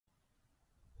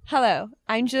Hello,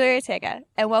 I'm Julia Ortega,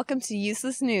 and welcome to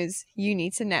Useless News You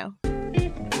Need to Know.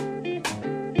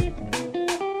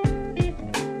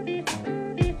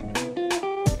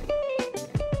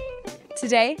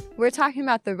 Today, we're talking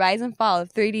about the rise and fall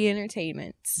of 3D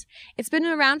entertainment. It's been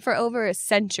around for over a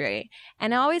century,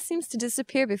 and it always seems to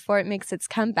disappear before it makes its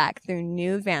comeback through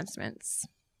new advancements.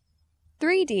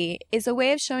 3D is a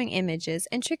way of showing images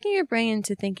and tricking your brain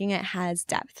into thinking it has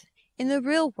depth. In the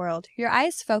real world, your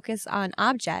eyes focus on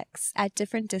objects at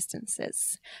different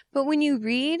distances. But when you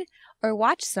read or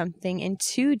watch something in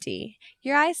 2D,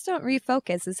 your eyes don't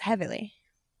refocus as heavily.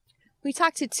 We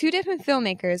talked to two different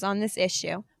filmmakers on this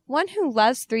issue, one who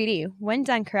loves 3D when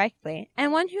done correctly,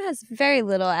 and one who has very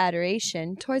little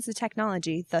adoration towards the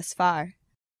technology thus far.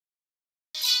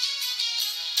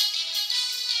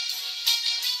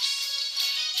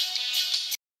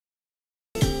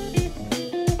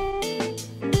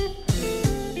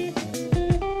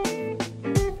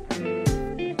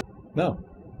 No,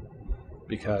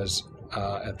 because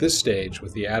at this stage,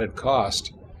 with the added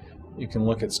cost, you can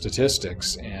look at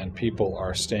statistics, and people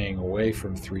are staying away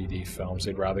from 3D films.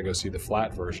 They'd rather go see the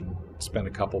flat version, spend a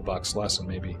couple bucks less, and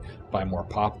maybe buy more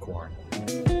popcorn.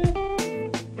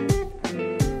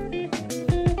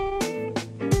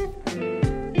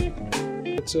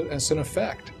 It's an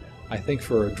effect. I think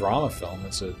for a drama film,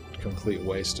 it's a complete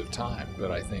waste of time,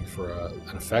 but I think for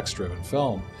an effects-driven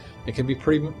film, it can be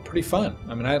pretty fun.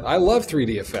 I mean, I love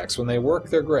 3D effects. When they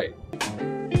work, they're great.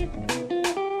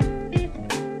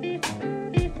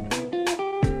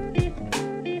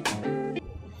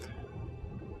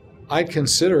 I'd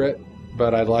consider it,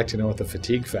 but I'd like to know what the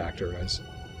fatigue factor is,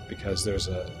 because there's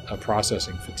a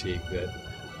processing fatigue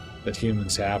that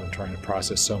humans have in trying to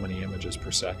process so many images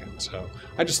per second. So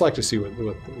I'd just like to see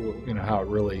how it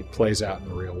really plays out in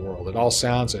the real world. It all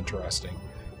sounds interesting.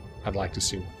 I'd like to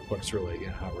see what it's really,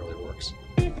 how it really works.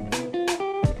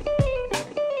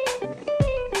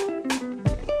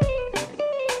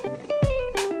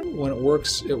 When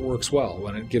it works well.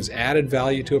 When it gives added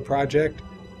value to a project,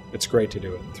 it's great to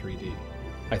do it in 3D.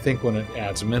 I think when it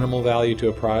adds minimal value to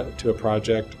a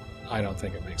project, I don't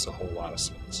think it makes a whole lot of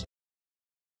sense.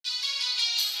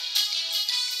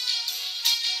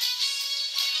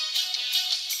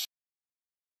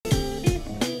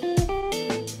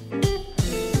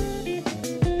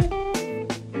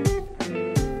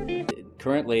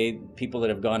 Currently, people that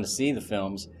have gone to see the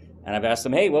films, and I've asked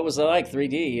them, hey, what was it like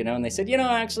 3D, and they said,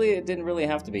 actually it didn't really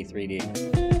have to be 3D.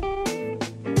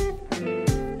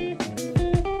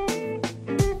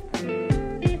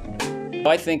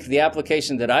 I think the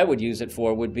application that I would use it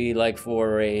for would be like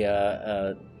for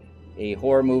a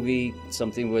horror movie,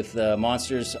 something with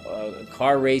monsters,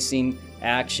 car racing,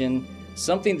 action,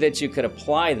 something that you could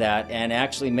apply that and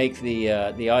actually make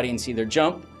the audience either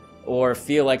jump or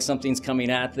feel like something's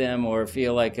coming at them, or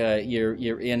feel like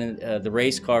you're in the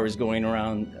race car is going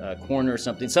around a corner or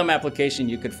something. Some application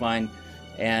you could find,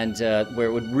 and where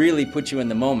it would really put you in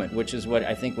the moment, which is what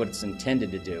I think what it's intended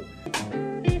to do.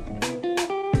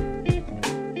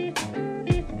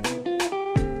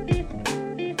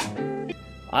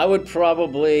 I would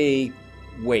probably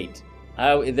wait.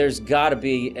 There's got to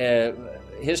be,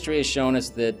 history has shown us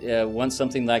that once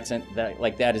something like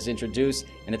that is introduced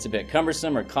and it's a bit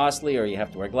cumbersome or costly, or you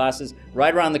have to wear glasses,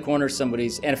 right around the corner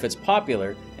and if it's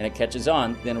popular and it catches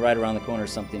on, then right around the corner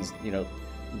something's,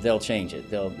 they'll change it,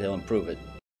 they'll improve it.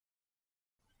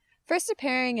 First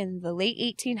appearing in the late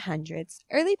 1800s,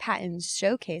 early patents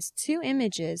showcased two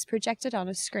images projected on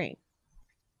a screen.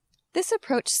 This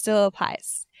approach still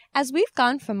applies, as we've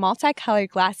gone from multicolored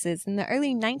glasses in the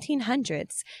early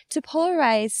 1900s to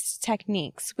polarized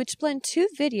techniques which blend two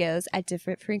videos at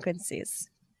different frequencies.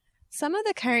 Some of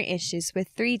the current issues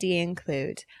with 3D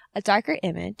include a darker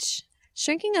image,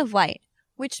 shrinking of light,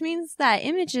 which means that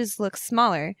images look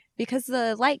smaller because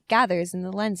the light gathers in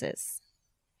the lenses.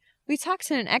 We talked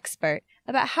to an expert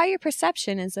about how your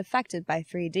perception is affected by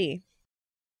 3D.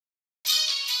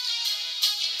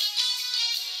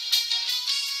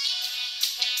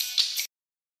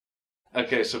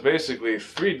 Okay, so basically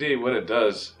 3D, what it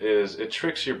does is it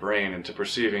tricks your brain into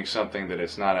perceiving something that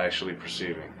it's not actually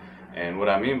perceiving. And what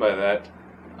I mean by that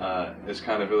is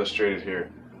kind of illustrated here.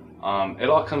 It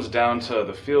all comes down to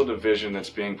the field of vision that's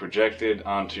being projected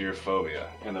onto your fovea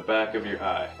in the back of your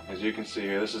eye. As you can see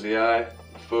here, this is the eye,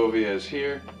 the fovea is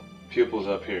here, pupil's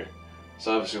up here.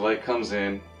 So obviously light comes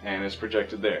in and it's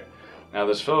projected there. Now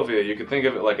this fovea, you can think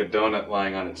of it like a donut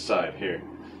lying on its side here.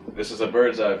 This is a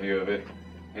bird's eye view of it.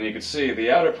 And you can see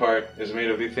the outer part is made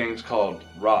of these things called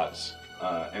rods.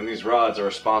 And these rods are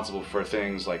responsible for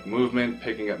things like movement,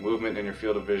 picking up movement in your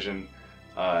field of vision,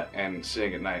 and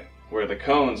seeing at night. Where the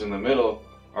cones in the middle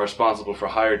are responsible for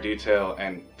higher detail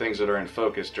and things that are in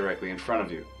focus directly in front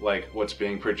of you, like what's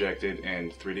being projected in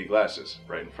 3D glasses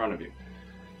right in front of you.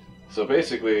 So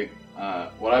basically,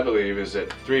 what I believe is that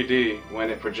 3D, when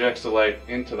it projects the light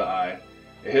into the eye,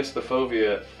 it hits the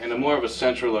fovea in a more of a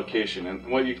central location. And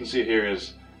what you can see here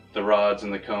is the rods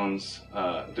and the cones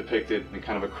depicted in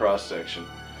kind of a cross section.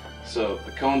 So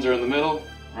the cones are in the middle,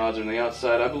 rods are on the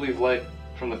outside. I believe light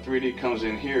from the 3D comes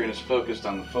in here and is focused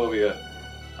on the fovea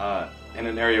in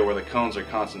an area where the cones are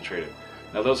concentrated.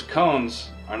 Now those cones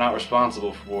are not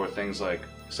responsible for things like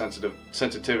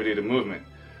sensitivity to movement.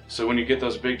 So when you get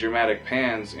those big dramatic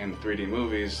pans in 3D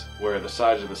movies where the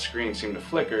sides of the screen seem to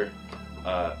flicker,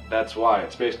 that's why.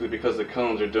 It's basically because the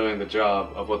cones are doing the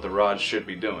job of what the rods should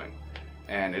be doing.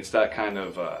 And it's that kind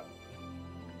of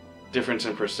difference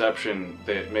in perception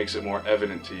that makes it more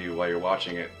evident to you while you're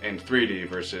watching it in 3D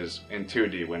versus in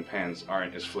 2D when pans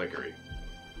aren't as flickery.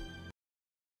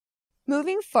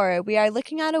 Moving forward, we are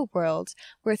looking at a world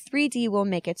where 3D will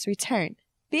make its return,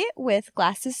 be it with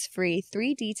glasses-free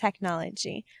 3D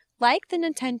technology, like the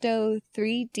Nintendo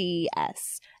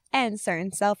 3DS and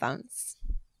certain cell phones.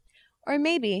 Or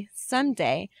maybe,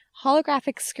 someday,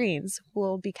 holographic screens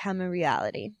will become a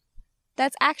reality.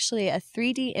 That's actually a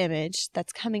 3D image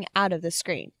that's coming out of the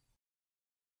screen.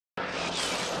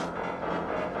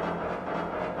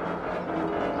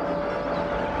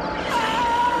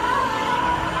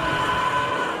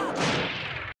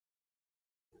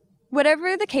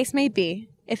 Whatever the case may be,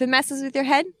 if it messes with your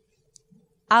head,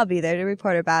 I'll be there to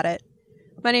report about it.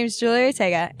 My name is Julia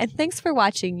Ortega, and thanks for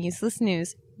watching Useless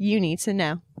News You Need to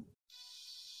Know.